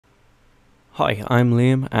Hi, I'm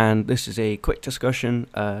Liam, and this is a quick discussion.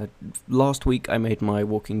 Last week I made my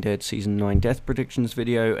Walking Dead Season 9 death predictions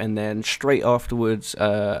video, and then straight afterwards,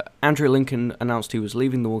 Andrew Lincoln announced he was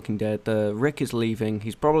leaving The Walking Dead. Rick is leaving,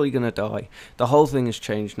 he's probably going to die. The whole thing has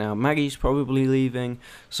changed now. Maggie's probably leaving,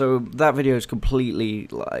 so that video is completely,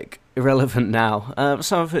 irrelevant now.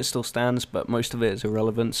 Some of it still stands, but most of it is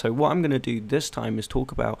irrelevant. So what I'm going to do this time is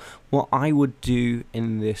talk about what I would do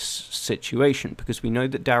in this situation, because we know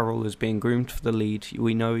that Daryl is being groomed for the lead.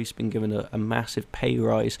 We know he's been given a massive pay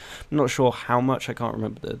rise. I'm not sure how much, I can't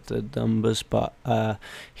remember the numbers, but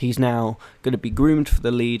he's now going to be groomed for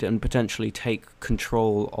the lead and potentially take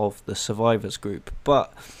control of the survivors group.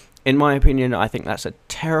 But in my opinion, I think that's a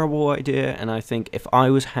terrible idea, and I think if I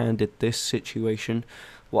was handed this situation,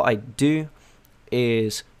 what I'd do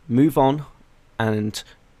is move on and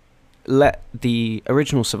let the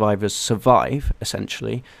original survivors survive,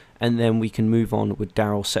 essentially, and then we can move on with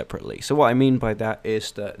Daryl separately. So what I mean by that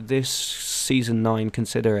is that this Season 9,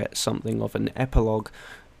 consider it something of an epilogue,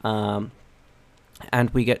 and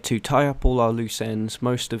we get to tie up all our loose ends,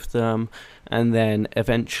 most of them, and then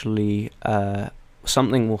eventually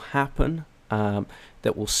something will happen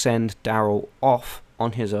that will send Daryl off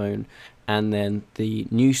on his own, and then the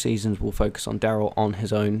new seasons will focus on Daryl on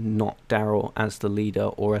his own, not Daryl as the leader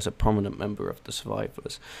or as a prominent member of the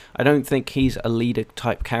survivors. I don't think he's a leader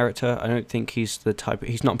type character. I don't think he's the type,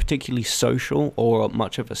 he's not particularly social or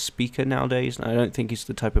much of a speaker nowadays, and I don't think he's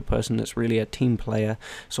the type of person that's really a team player.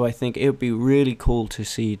 So I think it would be really cool to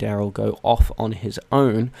see Daryl go off on his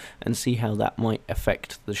own and see how that might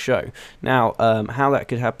affect the show. Now, how that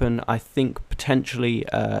could happen, I think potentially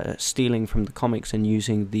stealing from the comics and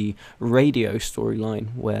using the radio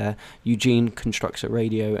storyline where Eugene constructs a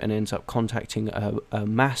radio and ends up contacting a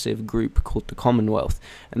massive group called the Commonwealth,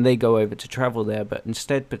 and they go over to travel there, but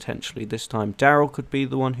instead potentially this time Daryl could be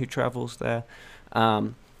the one who travels there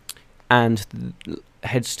and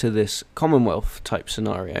heads to this Commonwealth type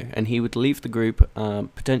scenario, and he would leave the group.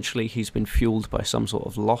 Potentially he's been fueled by some sort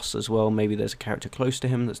of loss as well. Maybe there's a character close to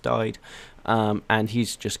him that's died, and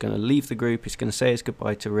he's just going to leave the group. He's going to say his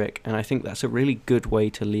goodbye to Rick, and I think that's a really good way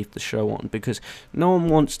to leave the show on, because no one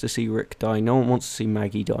wants to see Rick die, no one wants to see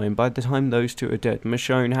Maggie die, and by the time those two are dead,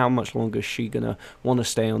 Michonne, how much longer is she going to want to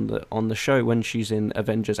stay on the show when she's in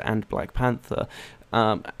Avengers and Black Panther?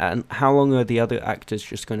 And how long are the other actors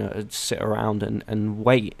just going to sit around and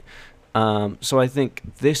wait? So I think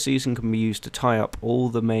this season can be used to tie up all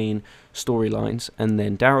the main storylines, and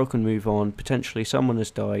then Daryl can move on. Potentially someone has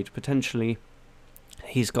died, potentially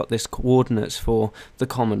he's got this coordinates for the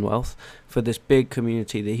Commonwealth, for this big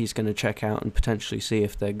community that he's going to check out and potentially see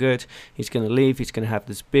if they're good. He's going to leave, he's going to have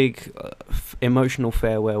this big emotional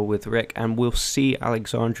farewell with Rick, and we'll see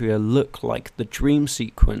Alexandria look like the dream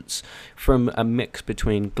sequence from a mix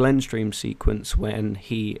between Glenn's dream sequence when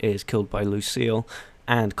he is killed by Lucille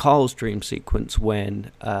and Carl's dream sequence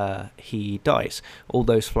when he dies. All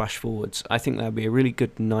those flash forwards. I think that would be a really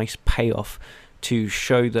good, nice payoff to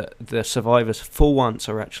show that the survivors for once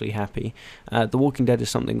are actually happy. The Walking Dead is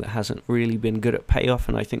something that hasn't really been good at payoff,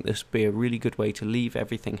 and I think this would be a really good way to leave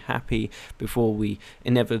everything happy before we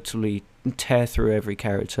inevitably tear through every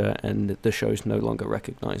character and the show's no longer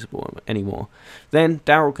recognizable anymore. Then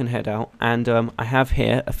Daryl can head out, and I have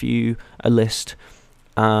here a list.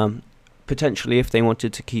 Potentially, if they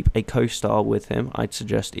wanted to keep a co-star with him, I'd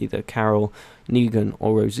suggest either Carol, Negan,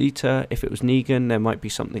 or Rosita. If it was Negan, there might be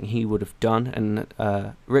something he would have done,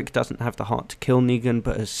 and Rick doesn't have the heart to kill Negan,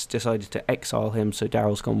 but has decided to exile him, so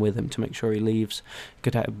Daryl's gone with him to make sure he leaves.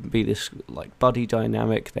 Could be this buddy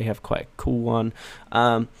dynamic. They have quite a cool one.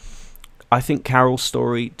 I think Carol's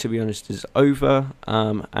story, to be honest, is over,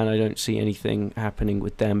 and I don't see anything happening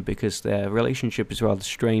with them because their relationship is rather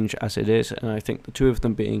strange as it is, and I think the two of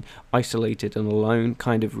them being isolated and alone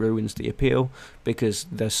kind of ruins the appeal because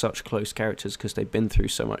they're such close characters because they've been through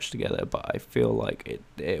so much together, but I feel like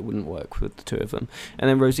it wouldn't work with the two of them. And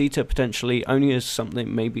then Rosita potentially only as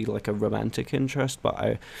something, maybe like a romantic interest,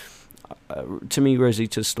 but to me,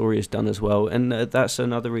 Rosita's story is done as well, and that's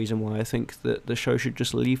another reason why I think that the show should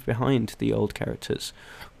just leave behind the old characters.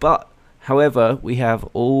 But, however, we have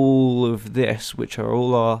all of this, which are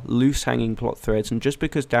all our loose-hanging plot threads, and just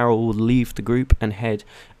because Daryl will leave the group and head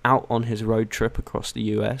out on his road trip across the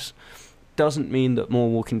US, doesn't mean that more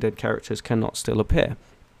Walking Dead characters cannot still appear.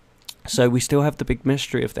 So we still have the big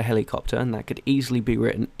mystery of the helicopter, and that could easily be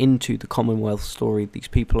written into the Commonwealth story. These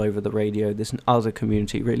people over the radio, there's other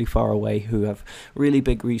community really far away who have really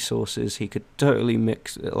big resources. He could totally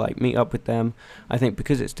meet up with them. I think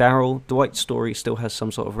because it's Daryl, Dwight's story still has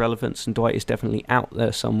some sort of relevance, and Dwight is definitely out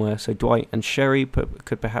there somewhere. So Dwight and Sherry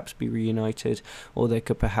could perhaps be reunited, or there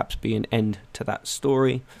could perhaps be an end to that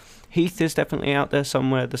story. Heath is definitely out there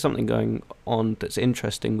somewhere. There's something going on that's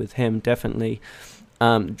interesting with him, definitely.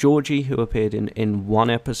 Georgie, who appeared in one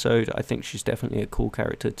episode, I think she's definitely a cool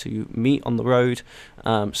character to meet on the road,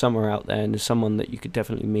 somewhere out there, and is someone that you could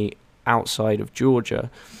definitely meet outside of Georgia.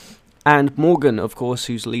 And Morgan, of course,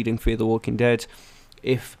 who's leading Fear the Walking Dead.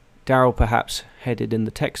 If Daryl perhaps headed in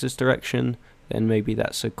the Texas direction, then maybe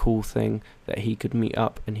that's a cool thing that he could meet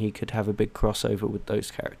up and he could have a big crossover with those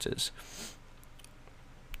characters.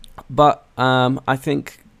 But I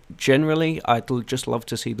think generally I'd just love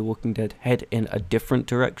to see The Walking Dead head in a different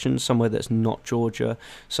direction, somewhere that's not Georgia,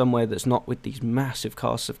 somewhere that's not with these massive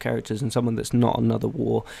casts of characters, and someone that's not another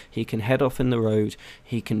war. He can head off in the road,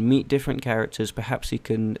 he can meet different characters, perhaps he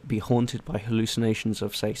can be haunted by hallucinations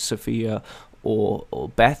of, say, Sophia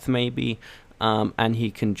or Beth maybe, and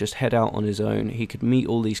he can just head out on his own. He could meet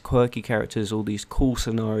all these quirky characters, all these cool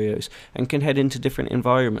scenarios, and can head into different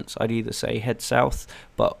environments. I'd either say head south,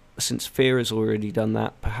 but since Fear has already done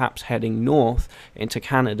that, perhaps heading north into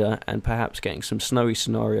Canada and perhaps getting some snowy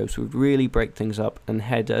scenarios would really break things up and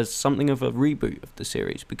head as something of a reboot of the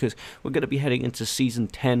series, because we're going to be heading into season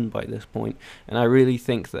 10 by this point, and I really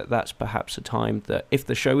think that that's perhaps a time that if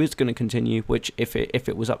the show is going to continue, which if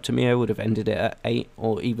it was up to me I would have ended it at 8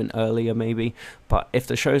 or even earlier maybe, but if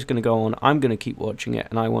the show is going to go on, I'm going to keep watching it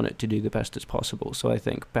and I want it to do the best as possible. So I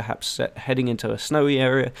think perhaps heading into a snowy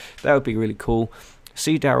area, that would be really cool.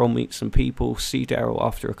 See Daryl meet some people, see Daryl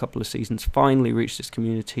after a couple of seasons finally reach this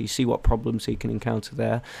community, see what problems he can encounter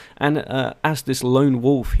there, and as this lone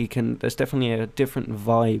wolf, there's definitely a different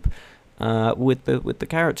vibe with the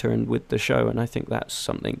character and with the show, and I think that's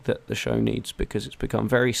something that the show needs, because it's become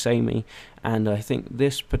very samey, and I think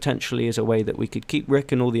this potentially is a way that we could keep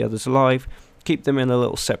Rick and all the others alive, keep them in a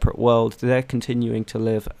little separate world. They're continuing to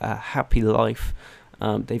live a happy life.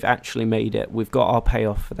 They've actually made it. We've got our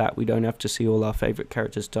payoff for that. We don't have to see all our favourite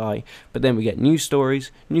characters die. But then we get new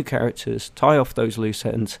stories, new characters, tie off those loose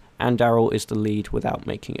ends, and Daryl is the lead without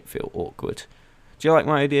making it feel awkward. Do you like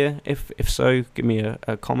my idea? If so, give me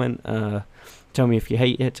a comment. Tell me if you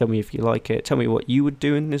hate it. Tell me if you like it. Tell me what you would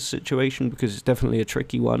do in this situation, because it's definitely a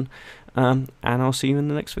tricky one. And I'll see you in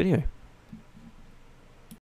the next video.